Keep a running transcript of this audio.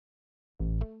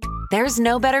There's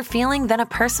no better feeling than a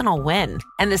personal win,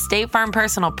 and the State Farm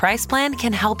Personal Price Plan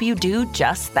can help you do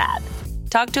just that.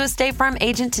 Talk to a State Farm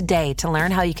agent today to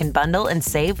learn how you can bundle and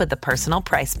save with the Personal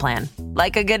Price Plan.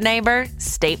 Like a good neighbor,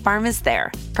 State Farm is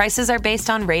there. Prices are based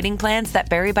on rating plans that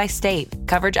vary by state.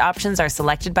 Coverage options are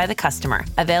selected by the customer.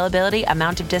 Availability,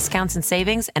 amount of discounts and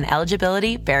savings, and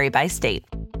eligibility vary by state.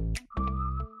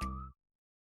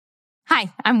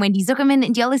 Hi, I'm Wendy Zuckerman,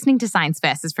 and you're listening to Science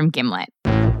Versus from Gimlet.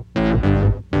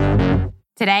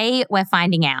 Today, we're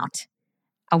finding out,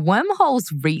 are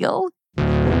wormholes real?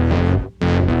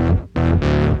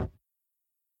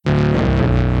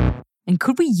 And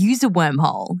could we use a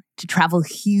wormhole to travel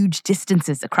huge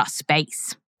distances across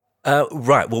space?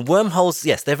 Right. Well, wormholes,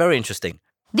 yes, they're very interesting.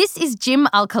 This is Jim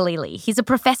Al-Khalili. He's a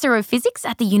professor of physics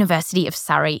at the University of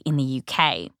Surrey in the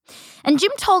UK. And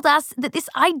Jim told us that this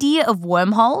idea of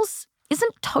wormholes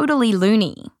isn't totally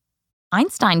loony.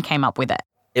 Einstein came up with it.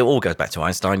 It all goes back to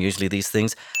Einstein, usually these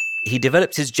things. He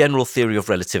developed his general theory of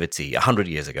relativity 100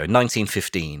 years ago,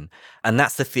 1915. And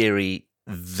that's the theory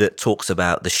that talks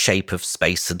about the shape of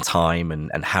space and time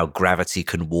and how gravity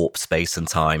can warp space and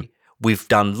time. We've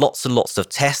done lots and lots of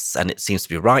tests, and it seems to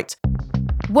be right.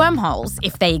 Wormholes,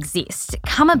 if they exist,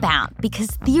 come about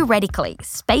because theoretically,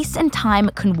 space and time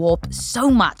can warp so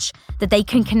much that they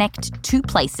can connect two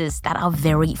places that are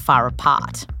very far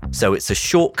apart. So it's a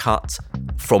shortcut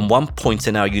from one point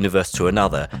in our universe to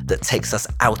another that takes us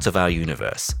out of our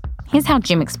universe. Here's how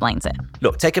Jim explains it.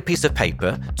 Look, take a piece of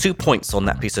paper, 2 points on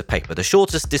that piece of paper. The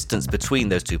shortest distance between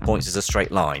those 2 points is a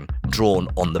straight line drawn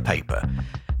on the paper.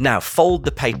 Now, fold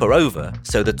the paper over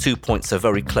so the 2 points are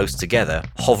very close together,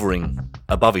 hovering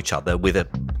above each other with a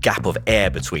gap of air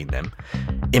between them.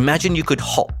 Imagine you could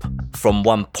hop from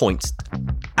one point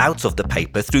out of the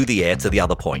paper through the air to the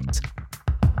other point.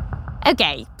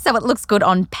 Okay, so it looks good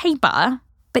on paper,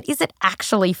 but is it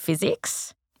actually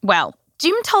physics? Well,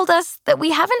 Jim told us that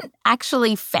we haven't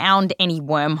actually found any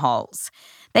wormholes.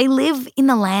 They live in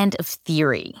the land of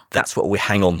theory. That's what we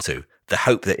hang on to. The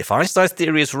hope that if Einstein's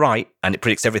theory is right and it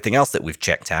predicts everything else that we've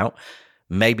checked out,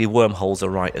 maybe wormholes are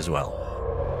right as well.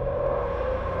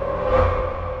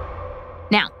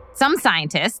 Now, some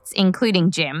scientists,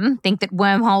 including Jim, think that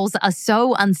wormholes are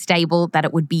so unstable that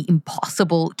it would be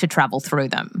impossible to travel through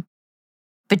them.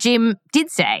 But Jim did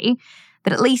say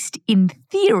that at least in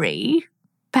theory,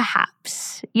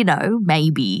 perhaps,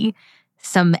 maybe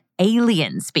some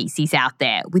alien species out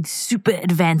there with super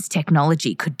advanced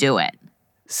technology could do it.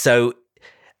 So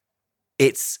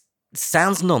it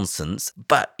sounds nonsense,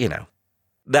 but,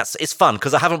 it's fun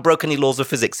because I haven't broken any laws of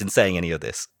physics in saying any of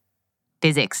this.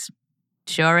 Physics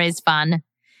sure is fun.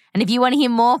 And if you want to hear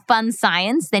more fun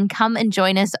science, then come and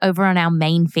join us over on our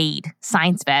main feed,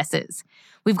 Science Versus.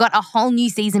 We've got a whole new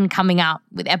season coming up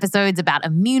with episodes about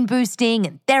immune boosting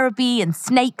and therapy and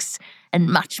snakes and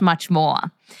much, much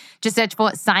more. Just search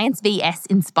for Science VS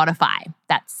in Spotify.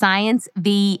 That's Science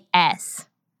VS.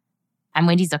 I'm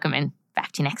Wendy Zuckerman.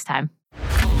 Back to you next time.